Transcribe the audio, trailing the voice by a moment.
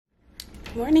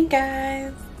Morning,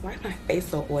 guys. Why is my face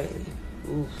so oily?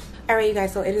 Oof. All right, you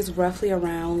guys, so it is roughly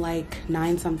around like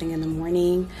 9 something in the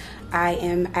morning. I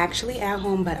am actually at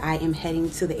home, but I am heading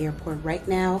to the airport right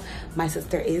now. My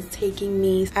sister is taking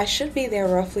me. I should be there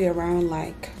roughly around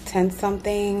like 10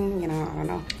 something, you know, I don't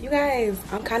know. You guys,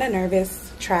 I'm kind of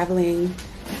nervous traveling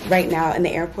right now in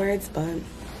the airports, but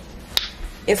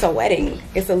it's a wedding,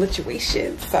 it's a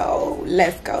lituation, so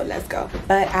let's go.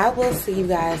 But I will see you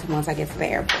guys once I get to the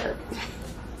airport.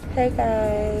 Hey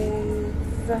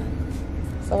guys,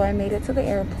 so I made it to the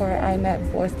airport. I'm at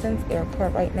Boston's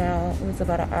airport right now. It was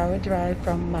about an hour drive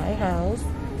from my house.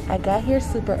 I got here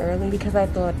super early because I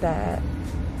thought that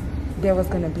there was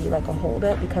gonna be like a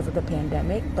holdup because of the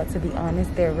pandemic, but to be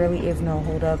honest, there really is no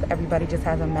holdup. Everybody just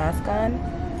has a mask on.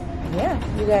 Yeah,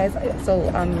 you guys, so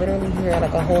I'm literally here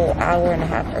like a whole hour and a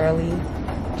half early,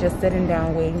 just sitting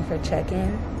down waiting for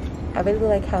check-in. I really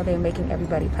like how they're making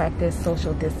everybody practice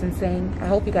social distancing. I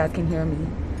hope you guys can hear me.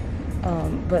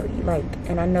 But like,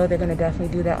 and I know they're gonna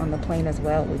definitely do that on the plane as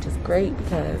well, which is great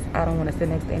because I don't want to sit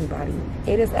next to anybody.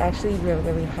 It is actually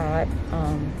really hot.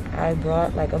 I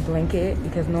brought like a blanket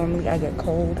because normally I get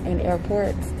cold in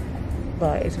airports,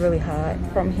 but it's really hot.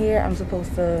 From here, I'm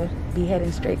supposed to be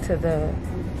heading straight to the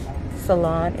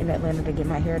salon in Atlanta to get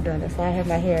my hair done. So I have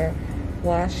my hair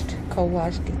washed,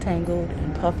 co-washed, detangled,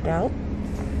 and puffed out.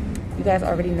 You guys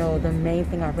already know the main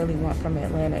thing I really want from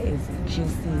Atlanta is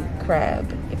juicy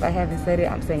crab. If I haven't said it,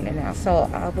 I'm saying it now. So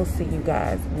I will see you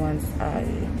guys once I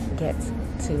get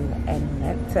to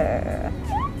Atlanta.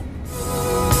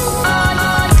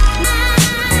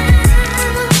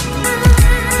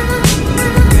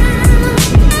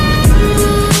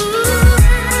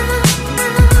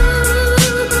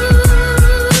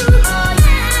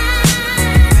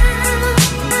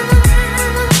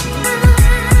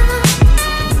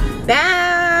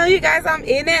 I'm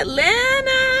in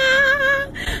Atlanta.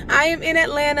 I am in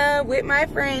Atlanta with my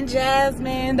friend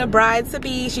Jasmine, the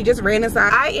bride-to-be. She just ran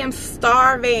inside. I am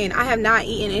starving. I have not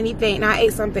eaten anything. I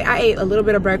ate something. I ate a little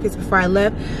bit of breakfast before I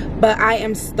left, but I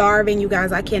am starving, you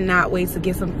guys. I cannot wait to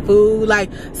get some food,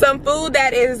 like some food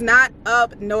that is not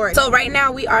up north. So right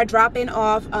now we are dropping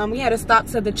off. We had to stop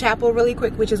to the chapel really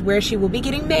quick, which is where she will be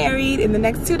getting married in the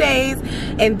next 2 days.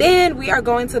 And then we are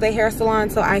going to the hair salon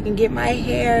so I can get my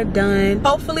hair done.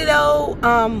 Hopefully though,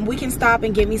 we can stop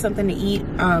and get me something to eat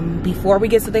before we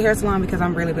get to the hair salon because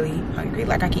I'm really hungry,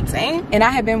 like I keep saying. And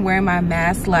I have been wearing my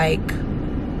mask like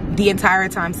the entire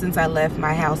time since I left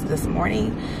my house this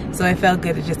morning, so it felt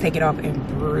good to just take it off and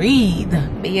breathe.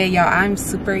 But yeah, y'all, I'm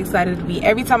super excited to be.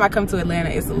 Every time I come to Atlanta,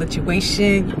 it's a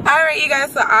lituation. All right, you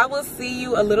guys, so I will see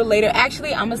you a little later.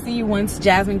 Actually, I'm gonna see you once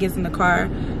Jasmine gets in the car,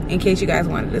 in case you guys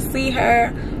wanted to see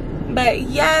her. But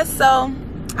yeah, so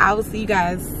I will see you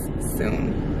guys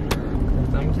soon.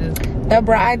 The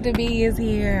bride-to-be is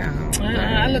here.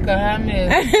 I look a hot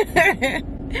mess.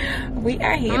 We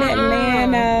are here in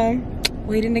Atlanta,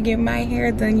 waiting to get my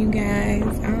hair done, you guys.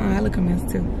 I look a mess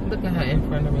too. Look at her in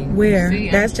front of me. Where? See,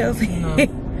 that's Chelsea. No.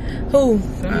 Who?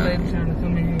 Some lady trying to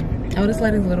come in here. Oh, this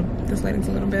lighting's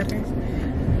a little better.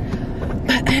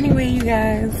 But anyway, you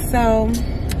guys, so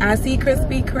I see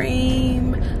Krispy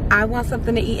Kreme. I want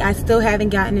something to eat. I still haven't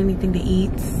gotten anything to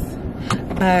eat,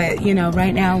 but you know,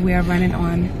 right now we are running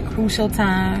on crucial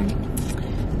time,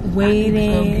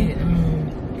 waiting.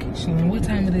 What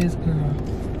time it is, girl?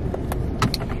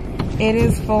 It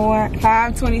is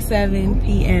 5:27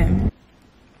 p.m.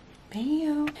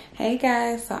 Bam. Hey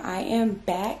guys, so I am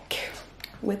back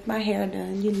with my hair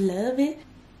done. You love it?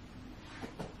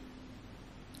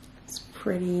 It's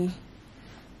pretty.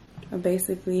 I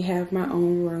basically have my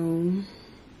own room.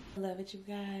 I love it, you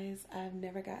guys. I've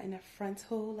never gotten a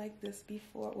frontal like this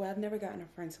before. Well, I've never gotten a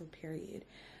frontal, period.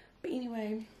 But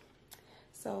anyway,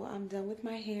 so I'm done with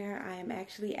my hair. I am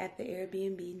actually at the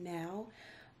Airbnb now.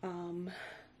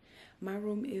 My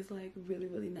room is like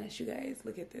really nice, you guys.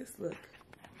 Look at this, look.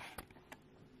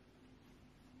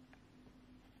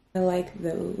 I like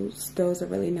those. Those are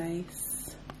really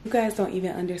nice. You guys don't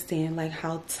even understand like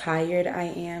how tired I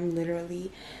am,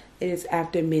 literally. It is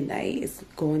after midnight. It's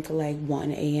going to like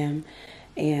 1 a.m.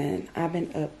 and I've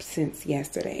been up since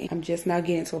yesterday. I'm just now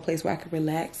getting to a place where I can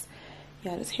relax.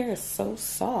 Yeah, this hair is so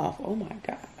soft. Oh my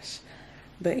gosh.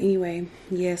 But anyway,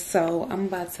 yeah, so I'm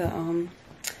about to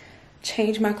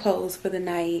change my clothes for the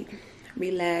night,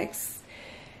 relax,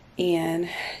 and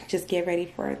just get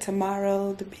ready for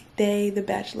tomorrow, the big day, the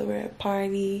bachelorette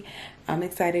party. I'm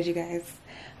excited, you guys.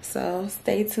 So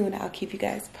stay tuned. I'll keep you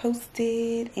guys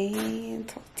posted and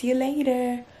talk to you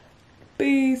later.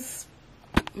 Peace.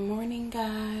 Morning,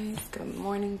 guys. Good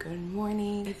morning, good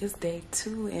morning. It is day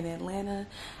 2 in Atlanta.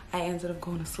 I ended up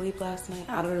going to sleep last night.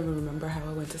 I don't even remember how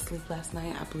I went to sleep last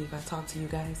night. I believe I talked to you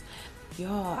guys.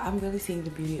 Y'all, I'm really seeing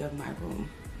the beauty of my room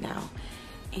now.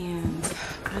 And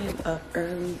I am up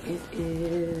early.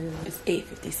 It's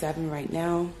 8:57 right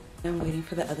now. I'm waiting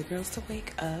for the other girls to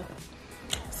wake up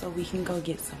so we can go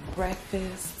get some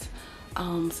breakfast.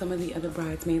 Some of the other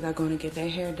bridesmaids are going to get their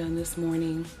hair done this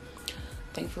morning.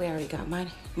 Thankfully, I already got mine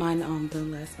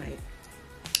done last night,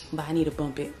 but I need to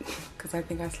bump it because I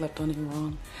think I slept on it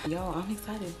wrong. Y'all, I'm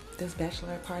excited. This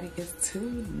bachelorette party is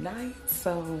tonight,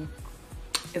 so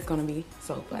it's gonna be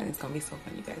so fun. It's gonna be so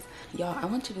fun, you guys. Y'all, I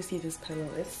want you to see this pillow.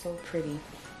 It's so pretty.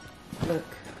 Look,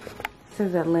 it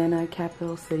says Atlanta,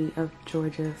 capital city of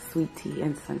Georgia, sweet tea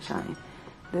and sunshine.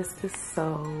 This is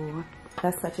so,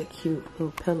 that's such a cute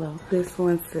little pillow. This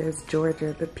one says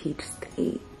Georgia, the peach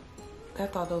state. I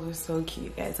thought those were so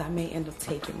cute, guys. I may end up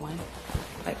taking one.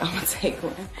 Like, I'm gonna take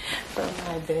one from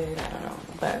my bed. I don't know,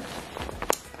 but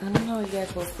I don't know, you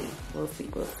guys. We'll see. We'll see.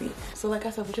 We'll see. So, like I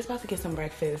said, we're just about to get some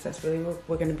breakfast. That's really what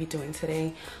we're gonna be doing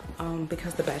today,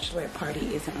 because the bachelorette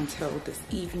party isn't until this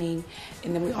evening,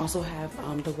 and then we also have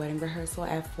the wedding rehearsal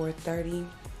at 4:30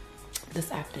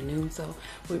 this afternoon. So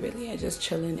we really are just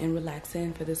chilling and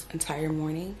relaxing for this entire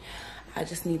morning. I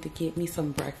just need to get me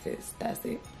some breakfast. That's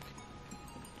it.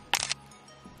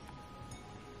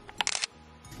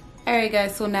 Alright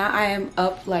guys, so now I am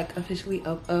up, like officially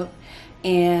up,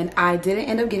 and I didn't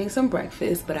end up getting some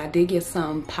breakfast, but I did get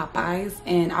some Popeyes,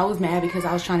 and I was mad because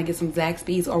I was trying to get some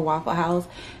Zaxby's or Waffle House.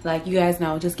 Like, you guys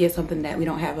know, just get something that we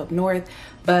don't have up north.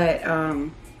 But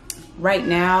right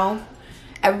now,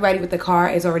 everybody with the car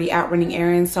is already out running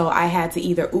errands, so I had to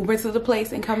either Uber to the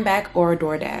place and come back or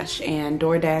DoorDash, and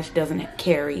DoorDash doesn't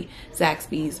carry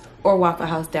Zaxby's or Waffle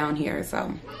House down here.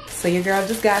 So your girl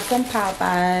just got some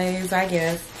Popeyes, I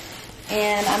guess.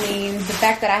 And I mean, the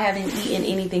fact that I haven't eaten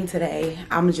anything today,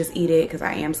 I'm gonna just eat it because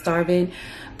I am starving.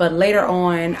 But later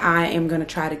on, I am gonna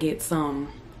try to get some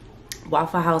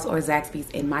Waffle House or Zaxby's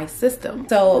in my system.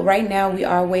 So right now we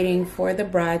are waiting for the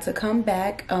bride to come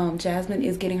back. Jasmine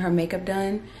is getting her makeup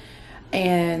done,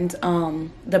 and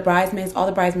the bridesmaids, all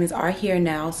the bridesmaids are here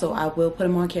now, so I will put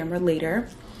them on camera later.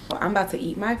 I'm about to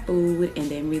eat my food and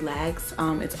then relax.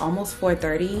 It's almost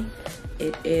 4:30.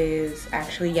 It is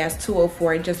actually, yes,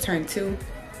 2:04. It just turned 2.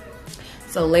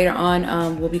 So later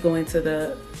on, we'll be going to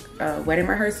the wedding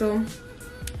rehearsal,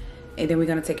 and then we're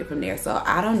gonna take it from there. So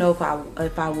I don't know if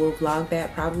I will vlog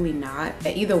that. Probably not.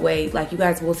 Either way, like, you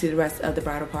guys will see the rest of the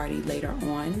bridal party later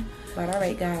on. But all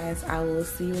right, guys, I will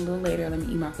see you a little later. Let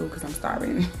me eat my food because I'm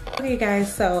starving. Okay,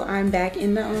 guys, so I'm back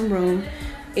in the room.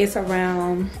 It's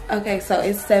around, okay, so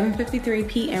it's 7:53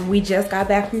 p.m. We just got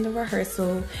back from the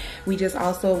rehearsal. We just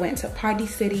also went to Party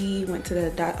City, went to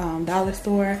the dollar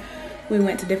store. We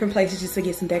went to different places just to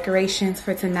get some decorations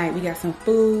for tonight. We got some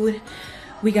food.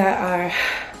 We got our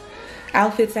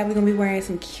outfits that we're gonna be wearing,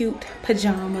 some cute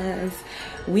pajamas.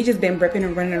 We just been ripping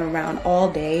and running around all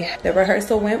day. The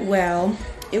rehearsal went well.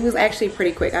 It was actually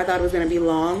pretty quick. I thought it was gonna be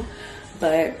long,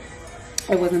 but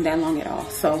it wasn't that long at all.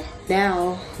 So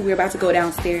now we're about to go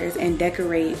downstairs and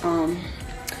decorate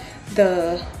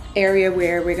the area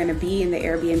where we're gonna be in the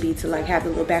Airbnb to, like, have the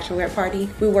little bachelorette party.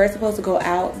 We were supposed to go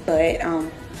out, but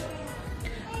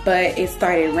it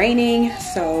started raining,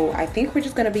 so I think we're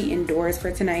just gonna be indoors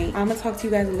for tonight. I'm gonna talk to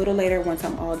you guys a little later once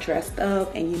I'm all dressed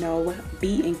up and, you know,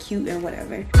 beat and cute and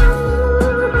whatever.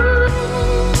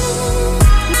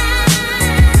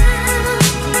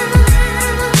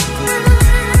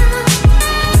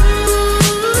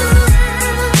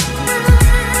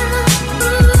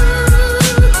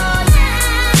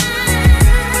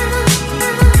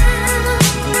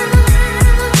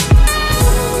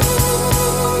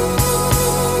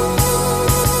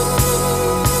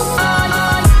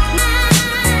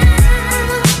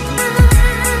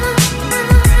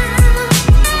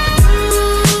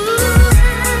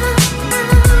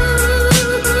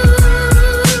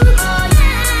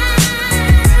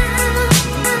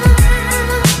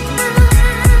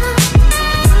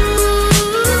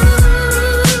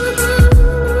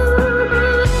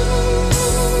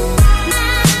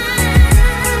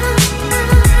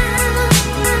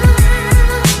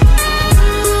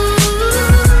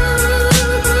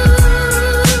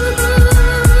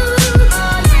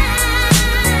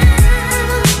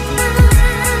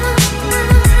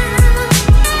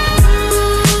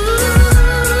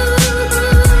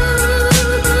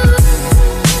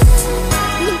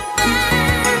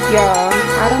 Y'all,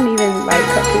 I don't even like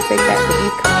cupcakes like that, but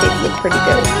these cupcakes look pretty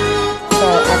good. So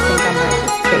I think I might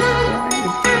just take one.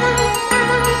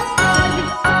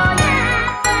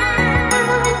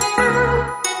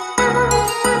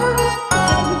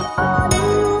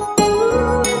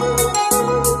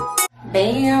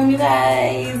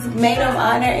 ladies, maid of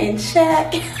honor in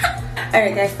check.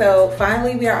 Alright guys, so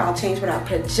finally we are all changed with our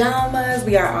pajamas.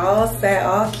 We are all set,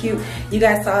 all cute. You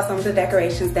guys saw some of the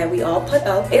decorations that we all put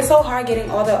up. It's so hard getting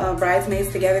all the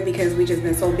bridesmaids together because we just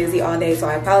been so busy all day. So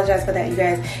I apologize for that, you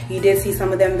guys. You did see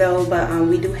some of them though, but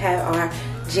we do have our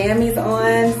jammies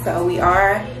on. So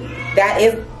that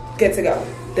is good to go.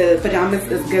 The pajamas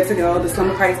is good to go. The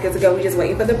slumber party is good to go. We're just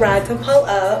waiting for the bride to pull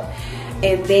up.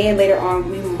 And then later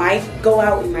on, we might go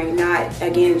out, we might not.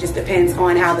 Again, it just depends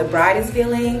on how the bride is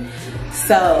feeling.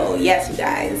 So yes, you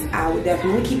guys, I would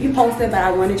definitely keep you posted, but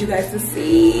I wanted you guys to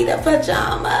see the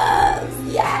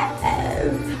pajamas.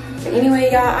 Yes. But anyway,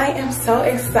 y'all, I am so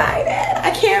excited. I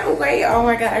can't wait. Oh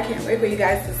my God, I can't wait for you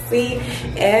guys to see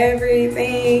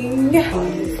everything. Yes,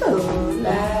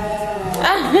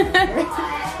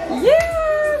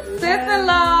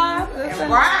 sister-in-law.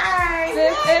 Right.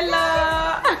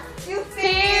 Sister-in-law.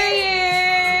 Period.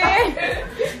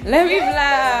 Let me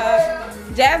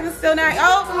vlog. Jasmine's still not.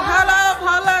 Oh, hold up.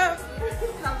 Hello.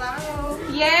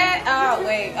 Yeah. Oh,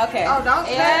 wait. Okay. Oh, don't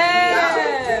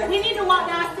yeah. We need to walk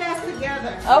downstairs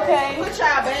together. Okay. Put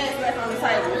y'all bags back on the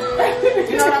table.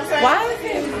 You know what I'm saying? Why is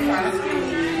it?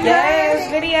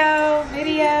 Yes. Video.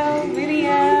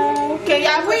 Can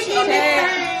y'all put you in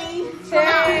this thing?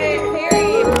 Period.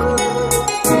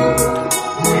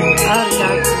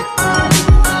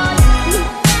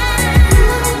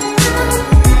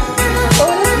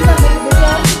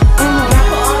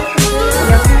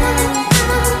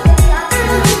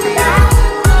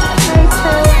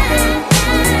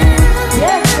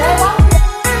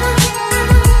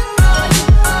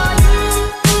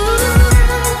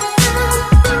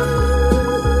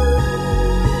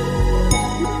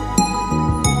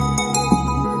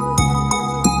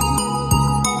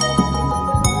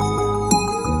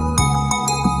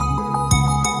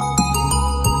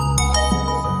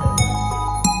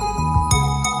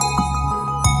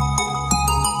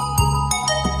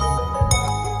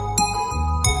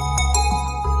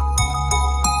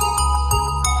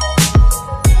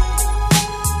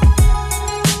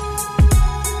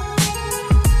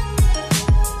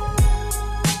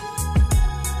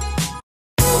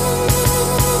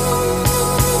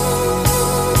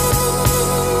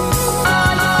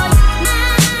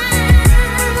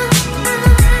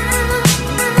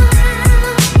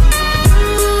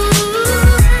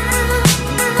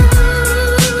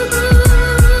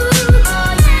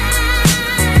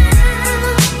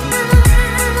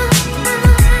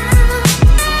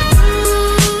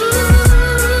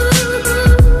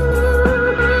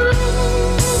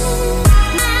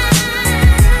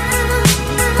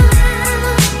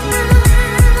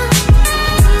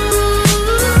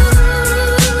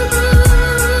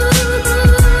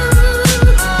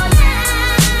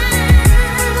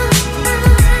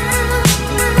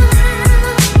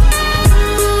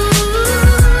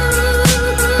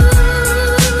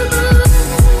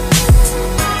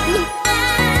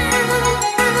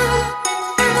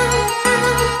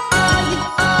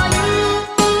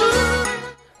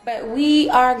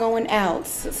 Are going out,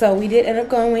 so we did end up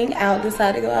going out,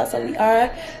 decided to go out, so we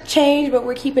are changed, but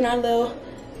we're keeping our little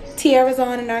tiaras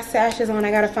on and our sashes on.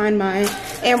 I gotta find mine.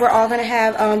 And we're all gonna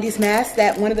have these masks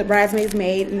that one of the bridesmaids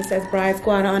made, and it says Bride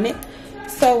Squad on it.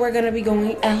 So we're gonna be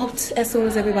going out as soon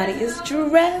as everybody is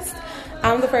dressed.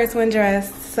 I'm the first one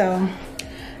dressed, so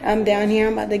I'm down here.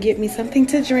 I'm about to get me something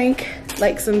to drink,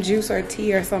 like some juice or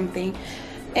tea or something,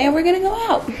 and we're gonna go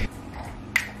out.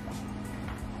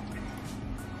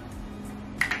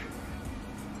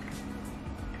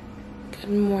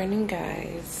 Good morning,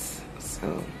 guys.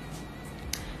 So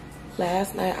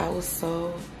last night I was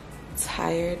so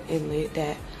tired and lit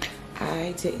that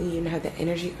I didn't even have the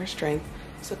energy or strength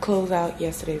to close out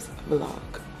yesterday's vlog.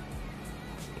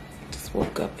 Just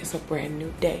woke up, it's a brand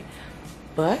new day.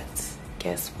 But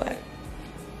guess what?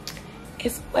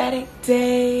 It's wedding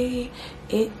day.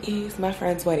 It is my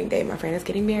friend's wedding day. My friend is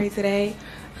getting married today.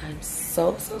 I'm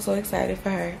so excited for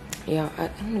her. Yeah, I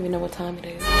don't even know what time it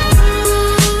is.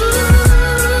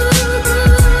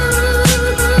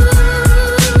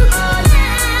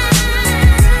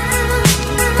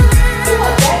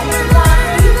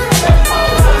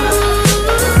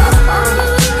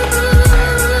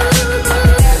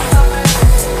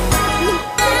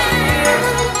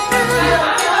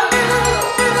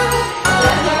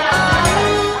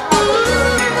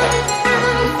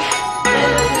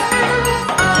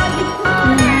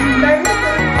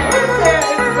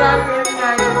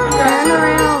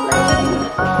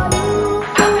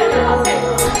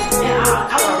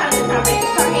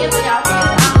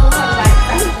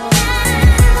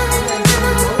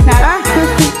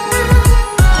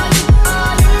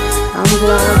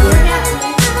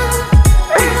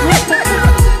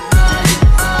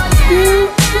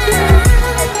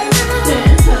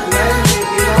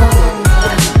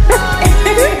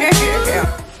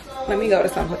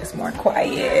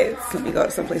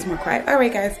 vibe. All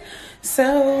right, guys.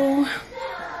 So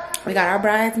we got our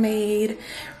bridesmaid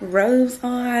robes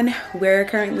on. We're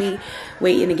currently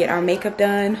waiting to get our makeup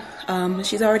done.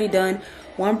 She's already done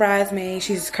one bridesmaid.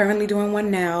 She's currently doing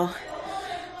one now.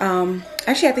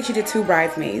 Actually, I think she did 2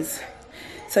 bridesmaids.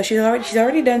 So she's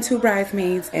already done 2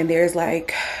 bridesmaids, and there's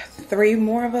like 3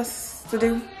 more of us to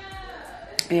do.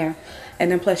 Yeah,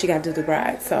 and then plus she got to do the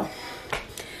bride. So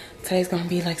today's gonna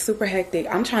be like super hectic.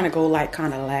 I'm trying to go like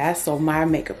kind of last so my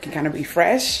makeup can kind of be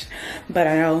fresh. But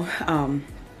I know,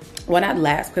 well, not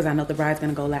last because I know the bride's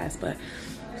gonna go last, but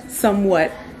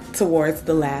somewhat towards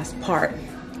the last part,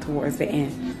 towards the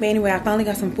end. But anyway, I finally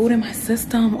got some food in my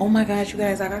system. Oh my gosh, you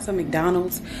guys, I got some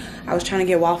McDonald's. I was trying to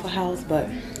get Waffle House, but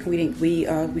we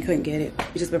couldn't get it.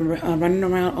 We just been running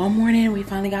around all morning. We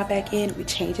finally got back in. We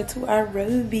changed it to our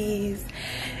robies,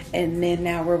 and then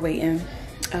now we're waiting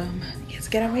to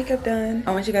get our makeup done.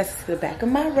 I want you guys to see the back of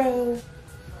my robe.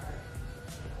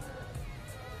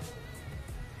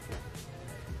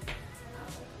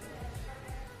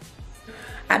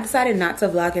 I decided not to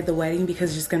vlog at the wedding because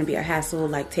it's just gonna be a hassle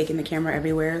like taking the camera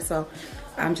everywhere. So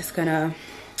I'm just gonna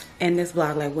end this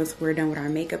vlog like once we're done with our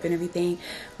makeup and everything.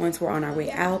 Once we're on our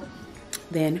way out,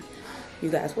 then you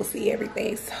guys will see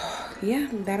everything. So yeah,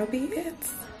 that'll be it.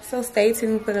 So stay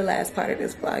tuned for the last part of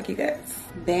this vlog, you guys.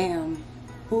 Bam,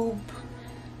 boop.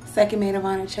 Second maid of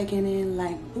honor checking in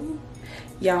like boop.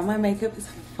 Y'all, my makeup is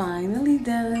finally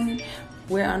done.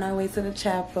 We're on our way to the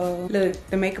chapel. Look,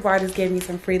 the makeup artist gave me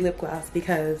some free lip gloss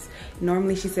because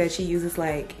normally she said she uses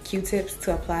like Q-tips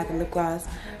to apply the lip gloss,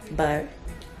 but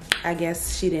I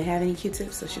guess she didn't have any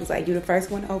Q-tips, so she was like, "You the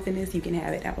first one to open this, you can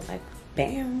have it." And I was like,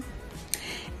 bam.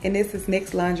 And this is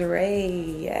NYX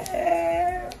lingerie.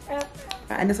 Yeah.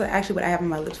 And this is actually what I have on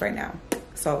my lips right now.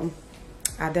 So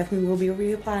I definitely will be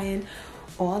reapplying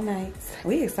all night.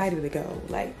 We excited to go,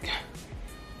 like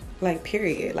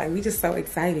period. Like, we just so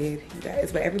excited, you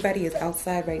guys. But everybody is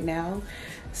outside right now,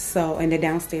 so, and they're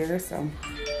downstairs, so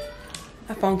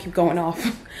my phone keep going off.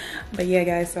 But yeah,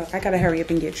 guys, so I gotta hurry up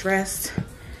and get dressed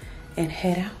and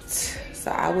head out.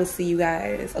 So I will see you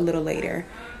guys a little later.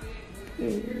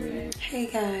 Hey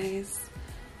guys,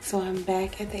 so I'm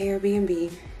back at the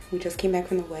Airbnb. We just came back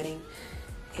from the wedding.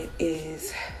 It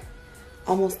is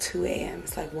almost 2 a.m.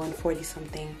 It's like 1:40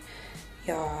 something.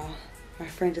 Y'all, my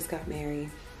friend just got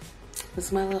married. This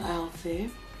is my little outfit.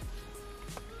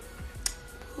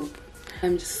 Boop.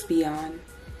 I'm just beyond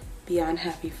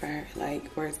happy for her.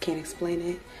 Like, words can't explain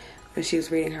it. When she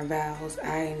was reading her vows,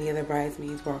 I and the other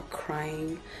bridesmaids were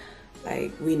crying.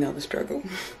 Like, we know the struggle.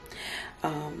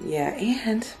 Yeah,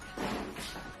 and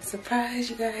surprise,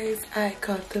 you guys, I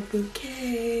caught the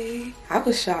bouquet. I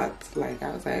was shocked. Like,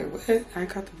 I was like, what? I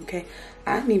caught the bouquet.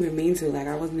 I didn't even mean to. Like,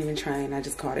 I wasn't even trying. I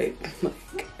just caught it.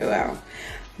 Like, wow.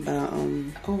 But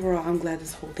overall, I'm glad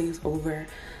this whole thing is over.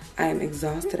 I am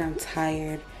exhausted. I'm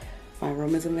tired. My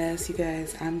room is a mess, you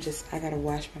guys. I gotta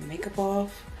wash my makeup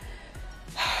off,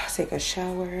 take a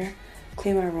shower,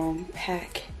 clean my room,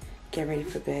 pack, get ready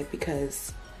for bed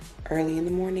because early in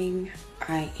the morning,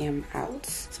 I am out.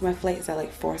 So my flight is at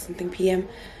like 4 something p.m.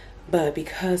 But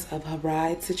because of her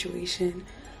ride situation,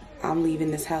 I'm leaving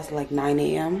this house at like 9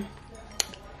 a.m.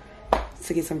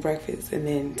 to get some breakfast and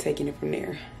then taking it from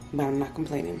there. But I'm not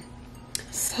complaining.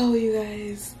 So you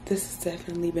guys, this has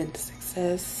definitely been a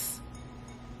success.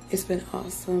 It's been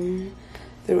awesome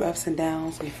through ups and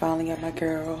downs. We finally got my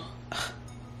girl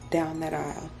down that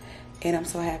aisle. And I'm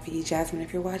so happy. Jasmine,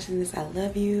 if you're watching this, I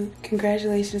love you.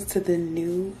 Congratulations to the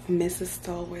new Mrs.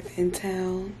 Stallworth in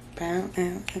town. Bow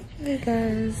out. Hey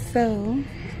guys, so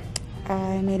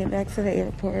I made it back to the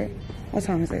airport. What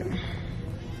time is it?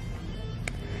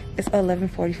 It's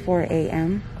 11:44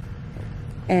 a.m.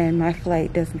 and my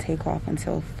flight doesn't take off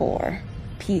until 4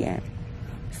 p.m.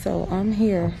 So I'm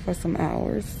here for some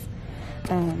hours,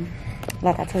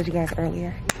 like I told you guys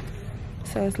earlier.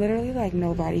 So it's literally like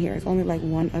nobody here. It's only like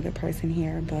one other person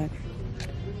here, but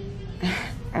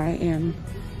I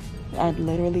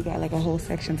literally got like a whole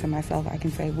section to myself, I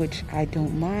can say, which I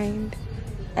don't mind.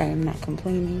 I am not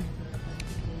complaining.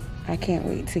 I can't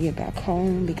wait to get back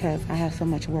home because I have so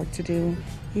much work to do.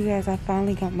 You guys, I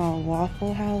finally got my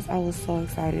Waffle House. I was so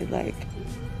excited. Like,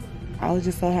 I was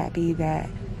just so happy that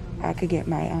I could get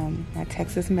my my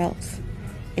Texas melts.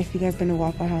 If you guys been to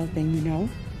Waffle House, then you know.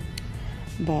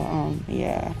 But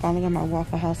yeah, I finally got my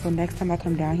Waffle House. So next time I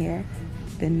come down here,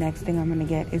 the next thing I'm gonna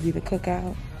get is either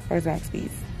Cookout or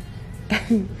Zaxby's.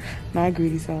 My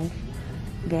greedy self.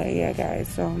 But yeah, guys,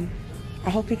 so I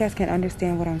hope you guys can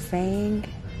understand what I'm saying,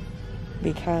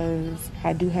 because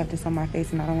I do have this on my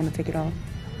face and I don't want to take it off.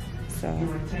 So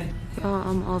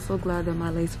I'm also glad that my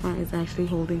lace front is actually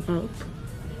holding up.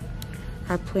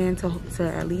 I plan to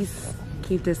at least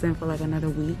keep this in for like another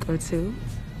week or two,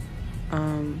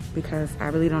 because I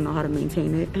really don't know how to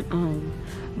maintain it.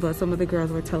 But some of the girls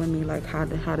were telling me like how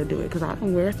to do it, because I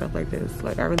don't wear stuff like this,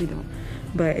 like I really don't.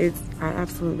 But I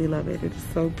absolutely love it. It's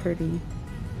so pretty.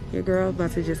 Your girl's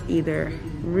about to just either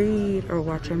read or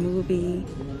watch a movie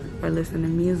or listen to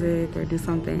music or do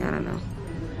something, I don't know.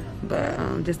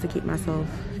 But just to keep myself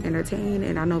entertained,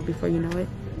 and I know before you know it,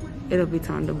 it'll be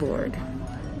time to board.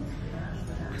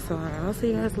 So I'll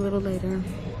see you guys a little later.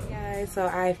 Guys, so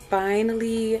I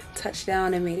finally touched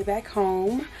down and made it back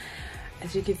home.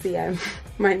 As you can see,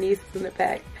 my niece is in the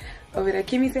back over there.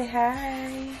 Kimmy, say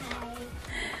hi.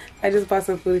 I just bought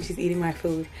some food. She's eating my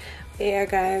food. But yeah,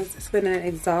 guys, it's been an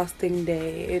exhausting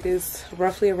day. It is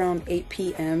roughly around 8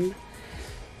 p.m.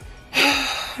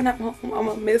 and I'm home. I'm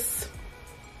gonna miss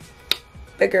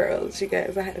the girls, you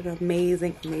guys. I had an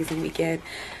amazing weekend.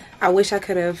 I wish I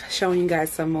could have shown you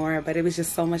guys some more, but it was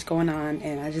just so much going on,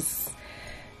 and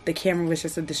the camera was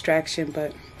just a distraction.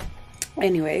 But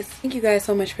anyways, thank you guys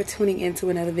so much for tuning in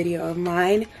to another video of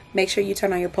mine. Make sure you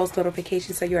turn on your post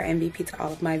notifications so you're MVP to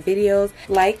all of my videos.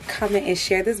 Like, comment, and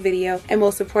share this video, and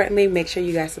most importantly, make sure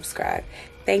you guys subscribe.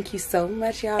 Thank you so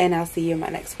much, y'all, and I'll see you in my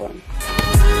next one.